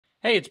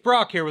Hey, it's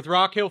Brock here with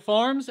Rock Hill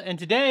Farms, and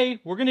today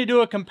we're going to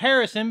do a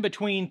comparison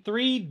between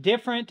three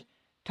different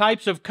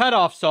types of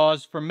cutoff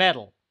saws for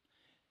metal.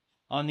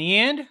 On the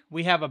end,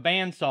 we have a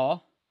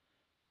bandsaw.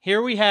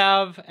 Here we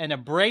have an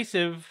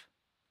abrasive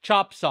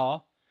chop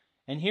saw,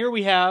 and here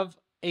we have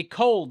a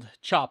cold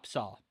chop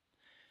saw.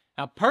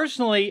 Now,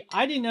 personally,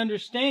 I didn't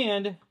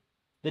understand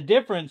the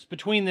difference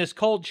between this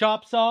cold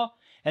chop saw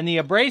and the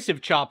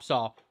abrasive chop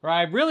saw, or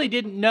I really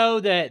didn't know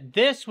that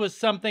this was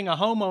something a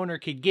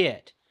homeowner could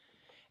get.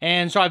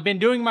 And so I've been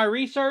doing my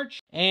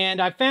research, and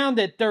I found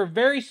that there are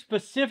very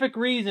specific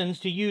reasons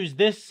to use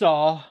this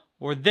saw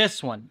or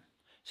this one.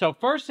 So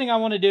first thing I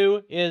want to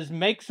do is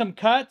make some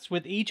cuts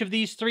with each of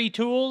these three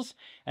tools,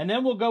 and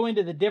then we'll go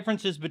into the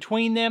differences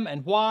between them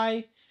and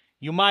why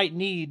you might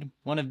need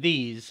one of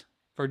these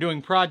for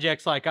doing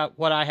projects like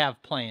what I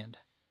have planned.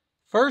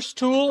 First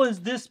tool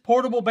is this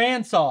portable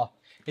bandsaw.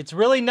 It's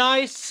really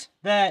nice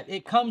that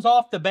it comes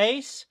off the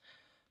base,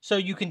 so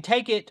you can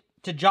take it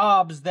to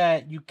jobs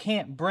that you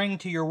can't bring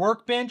to your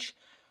workbench,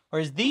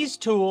 whereas these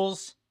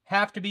tools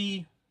have to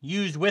be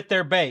used with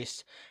their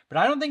base. But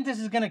I don't think this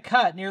is going to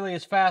cut nearly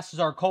as fast as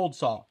our cold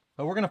saw,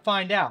 but we're going to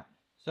find out.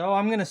 So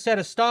I'm going to set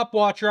a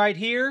stopwatch right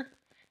here,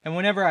 and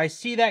whenever I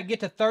see that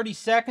get to 30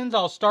 seconds,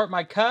 I'll start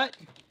my cut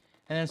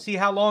and then see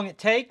how long it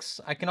takes.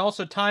 I can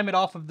also time it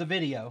off of the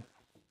video.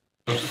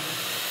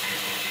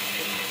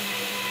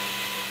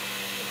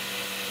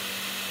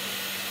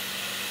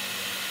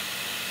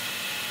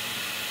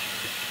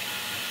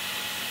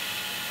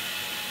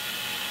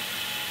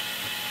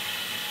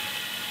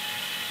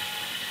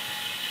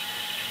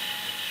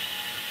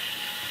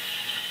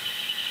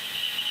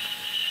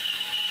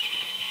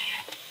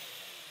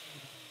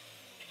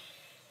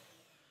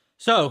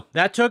 So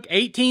that took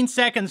 18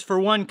 seconds for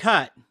one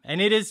cut, and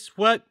it is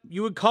what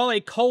you would call a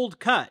cold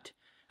cut.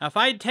 Now, if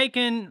I had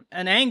taken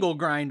an angle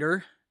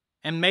grinder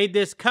and made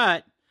this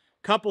cut,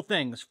 couple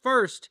things.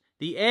 First,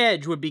 the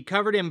edge would be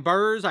covered in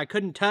burrs. I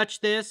couldn't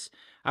touch this.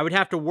 I would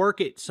have to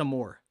work it some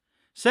more.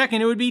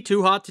 Second, it would be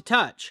too hot to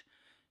touch.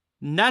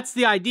 And that's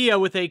the idea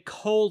with a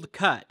cold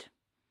cut.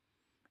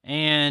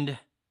 And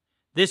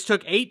this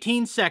took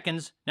 18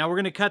 seconds. Now we're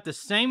going to cut the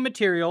same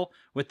material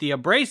with the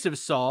abrasive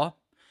saw,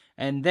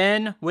 and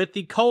then with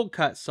the cold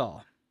cut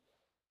saw.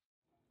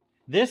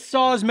 This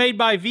saw is made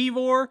by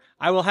Vevor.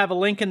 I will have a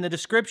link in the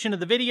description of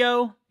the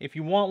video if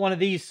you want one of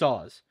these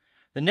saws.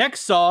 The next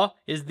saw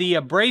is the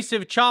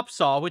abrasive chop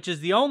saw, which is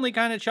the only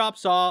kind of chop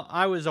saw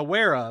I was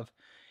aware of.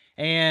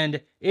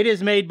 And it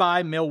is made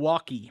by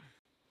Milwaukee.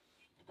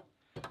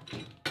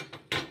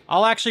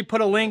 I'll actually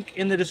put a link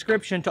in the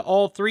description to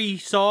all three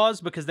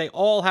saws because they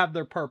all have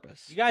their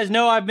purpose. You guys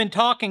know I've been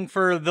talking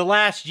for the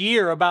last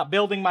year about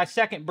building my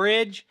second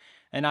bridge,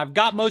 and I've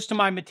got most of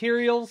my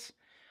materials,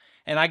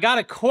 and I got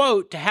a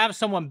quote to have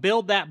someone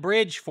build that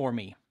bridge for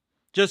me.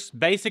 Just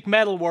basic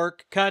metal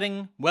work,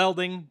 cutting,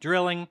 welding,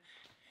 drilling,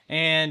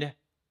 and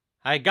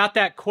I got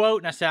that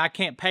quote and I said, I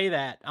can't pay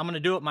that. I'm going to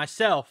do it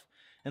myself.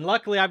 And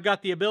luckily I've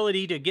got the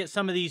ability to get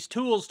some of these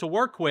tools to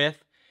work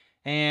with,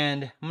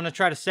 and I'm going to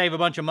try to save a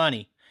bunch of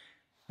money.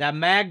 That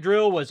mag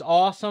drill was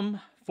awesome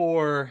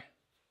for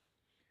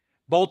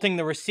bolting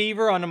the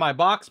receiver onto my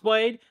box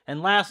blade,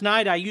 and last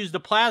night I used the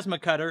plasma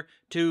cutter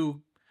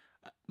to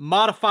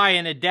modify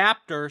an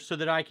adapter so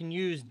that I can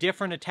use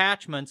different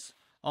attachments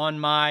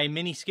on my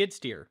mini skid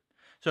steer.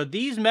 So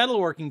these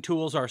metalworking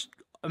tools are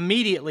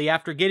immediately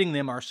after getting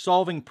them are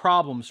solving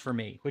problems for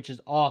me, which is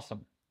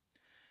awesome.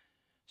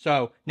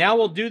 So now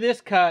we'll do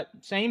this cut,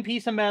 same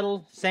piece of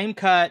metal, same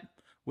cut.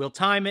 We'll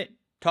time it,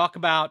 talk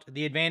about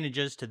the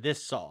advantages to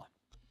this saw.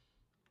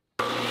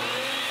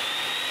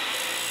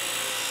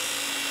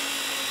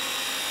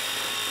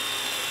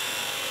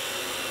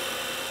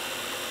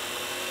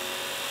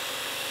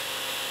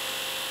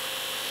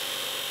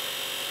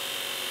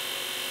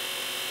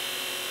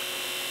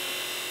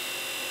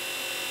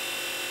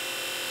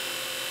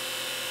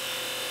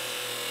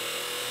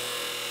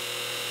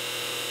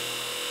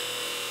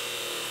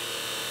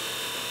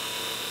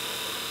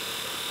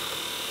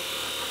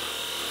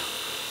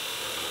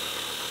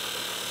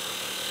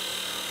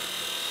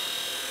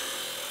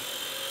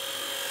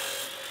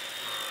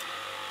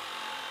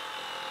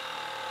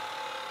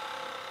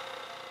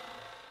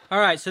 All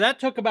right, so that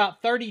took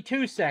about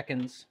 32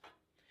 seconds.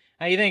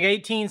 Now you think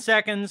 18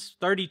 seconds,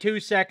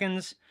 32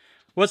 seconds,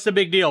 what's the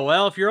big deal?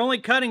 Well, if you're only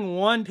cutting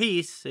one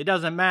piece, it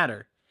doesn't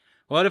matter.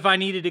 What if I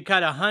needed to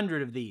cut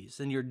 100 of these?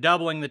 Then you're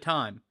doubling the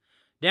time.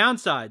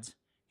 Downsides,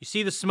 you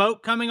see the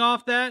smoke coming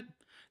off that?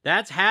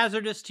 That's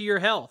hazardous to your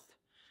health.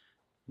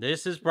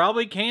 This is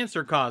probably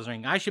cancer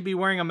causing. I should be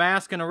wearing a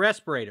mask and a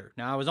respirator.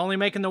 Now, I was only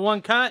making the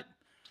one cut,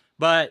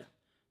 but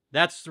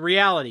that's the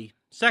reality.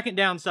 Second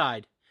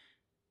downside,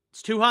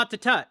 it's too hot to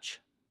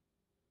touch.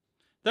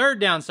 Third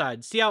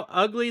downside, see how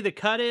ugly the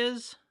cut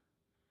is?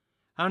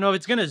 I don't know if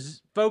it's going to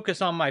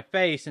focus on my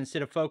face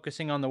instead of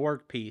focusing on the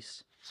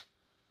workpiece.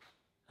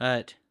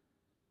 But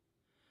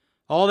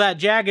all that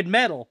jagged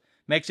metal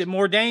makes it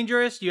more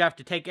dangerous. You have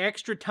to take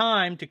extra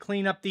time to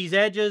clean up these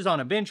edges on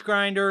a bench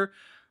grinder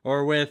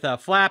or with a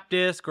flap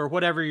disc or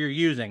whatever you're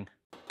using.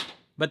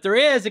 But there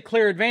is a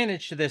clear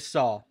advantage to this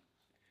saw.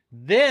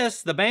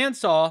 This, the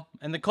bandsaw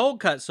and the cold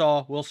cut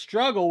saw, will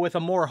struggle with a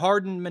more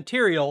hardened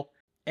material,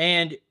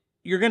 and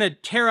you're going to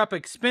tear up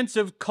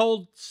expensive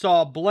cold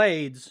saw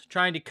blades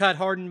trying to cut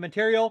hardened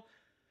material,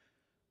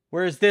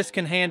 whereas this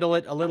can handle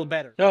it a little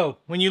better. So,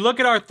 when you look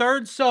at our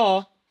third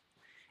saw,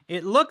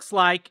 it looks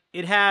like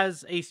it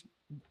has a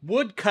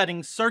wood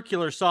cutting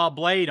circular saw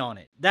blade on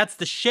it. That's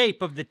the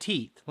shape of the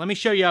teeth. Let me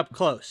show you up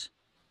close.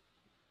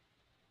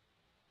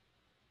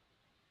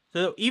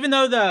 So, even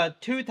though the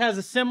tooth has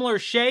a similar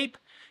shape,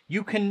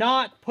 you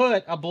cannot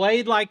put a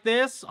blade like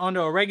this onto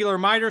a regular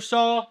miter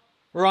saw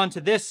or onto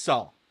this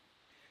saw.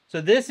 So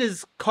this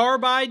is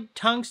carbide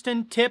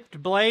tungsten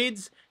tipped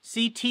blades,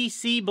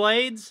 CTC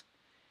blades,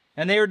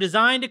 and they are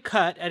designed to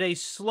cut at a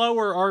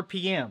slower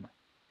RPM.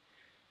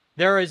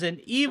 There is an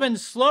even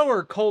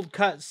slower cold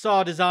cut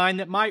saw design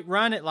that might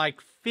run at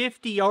like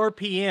 50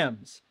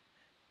 RPMs,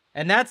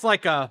 and that's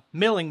like a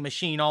milling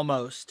machine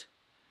almost.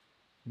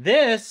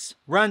 This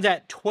runs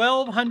at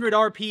 1200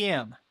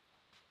 RPM.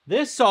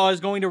 This saw is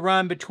going to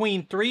run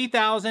between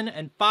 3,000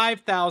 and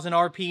 5,000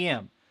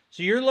 RPM.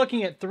 So you're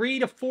looking at 3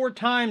 to 4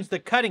 times the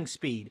cutting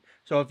speed.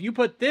 So if you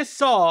put this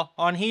saw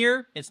on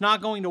here, it's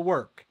not going to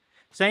work.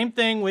 Same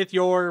thing with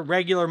your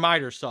regular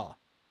miter saw.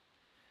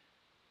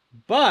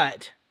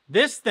 But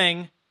this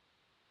thing,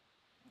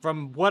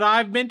 from what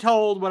I've been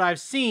told, what I've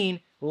seen,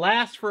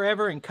 lasts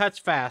forever and cuts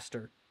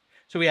faster.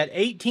 So we had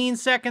 18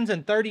 seconds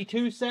and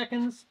 32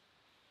 seconds.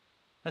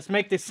 Let's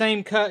make the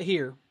same cut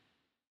here.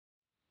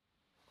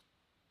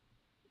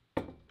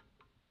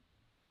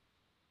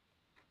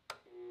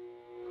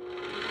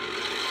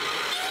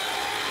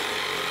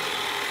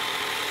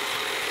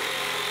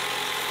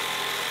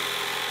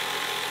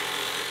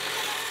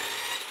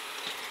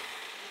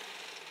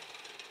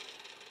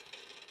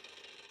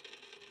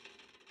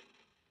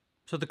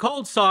 So the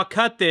cold saw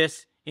cut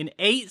this in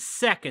 8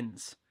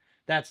 seconds.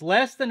 That's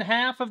less than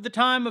half of the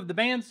time of the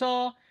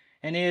bandsaw,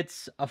 and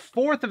it's a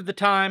fourth of the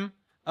time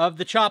of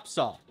the chop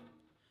saw.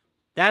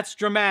 That's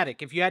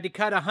dramatic. If you had to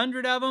cut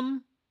 100 of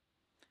them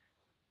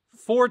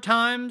 4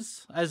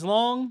 times as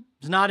long,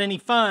 it's not any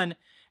fun,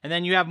 and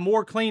then you have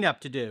more cleanup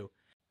to do.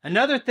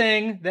 Another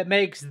thing that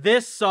makes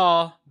this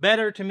saw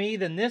better to me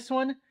than this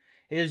one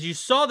is you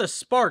saw the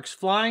sparks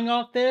flying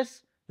off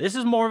this. This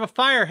is more of a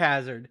fire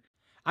hazard.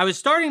 I was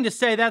starting to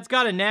say that's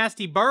got a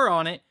nasty burr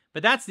on it,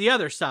 but that's the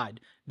other side.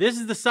 This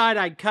is the side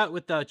I'd cut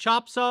with the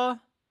chop saw,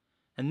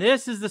 and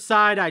this is the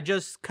side I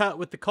just cut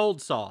with the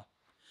cold saw.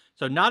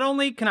 So not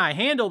only can I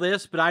handle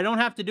this, but I don't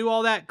have to do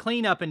all that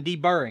cleanup and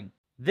deburring.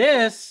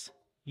 This,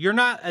 you're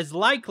not as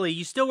likely,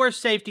 you still wear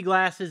safety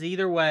glasses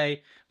either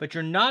way, but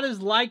you're not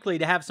as likely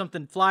to have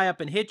something fly up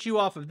and hit you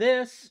off of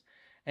this,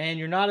 and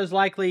you're not as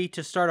likely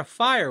to start a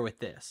fire with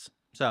this.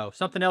 So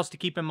something else to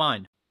keep in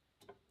mind.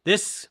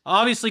 This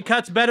obviously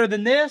cuts better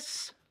than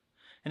this,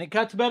 and it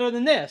cuts better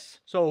than this.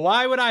 So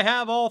why would I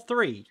have all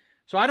three?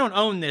 So I don't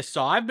own this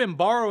saw. I've been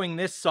borrowing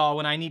this saw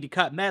when I need to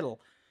cut metal,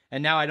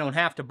 and now I don't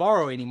have to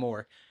borrow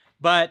anymore.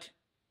 But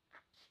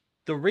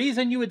the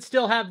reason you would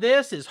still have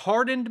this is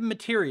hardened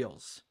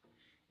materials.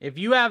 If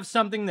you have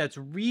something that's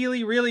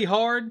really, really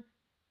hard,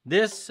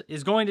 this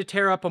is going to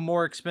tear up a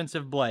more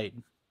expensive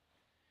blade.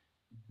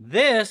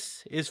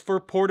 This is for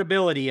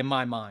portability in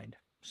my mind.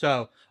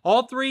 So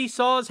all three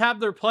saws have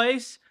their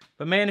place,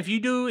 but man, if you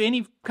do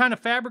any kind of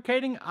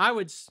fabricating, I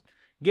would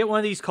get one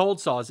of these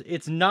cold saws.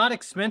 It's not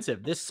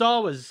expensive. This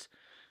saw was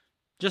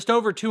just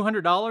over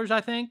 $200,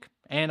 I think,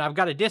 and I've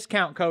got a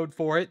discount code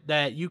for it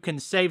that you can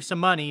save some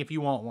money if you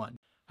want one.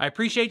 I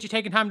appreciate you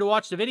taking time to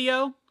watch the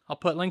video. I'll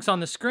put links on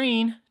the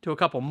screen to a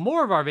couple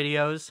more of our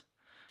videos,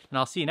 and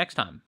I'll see you next time.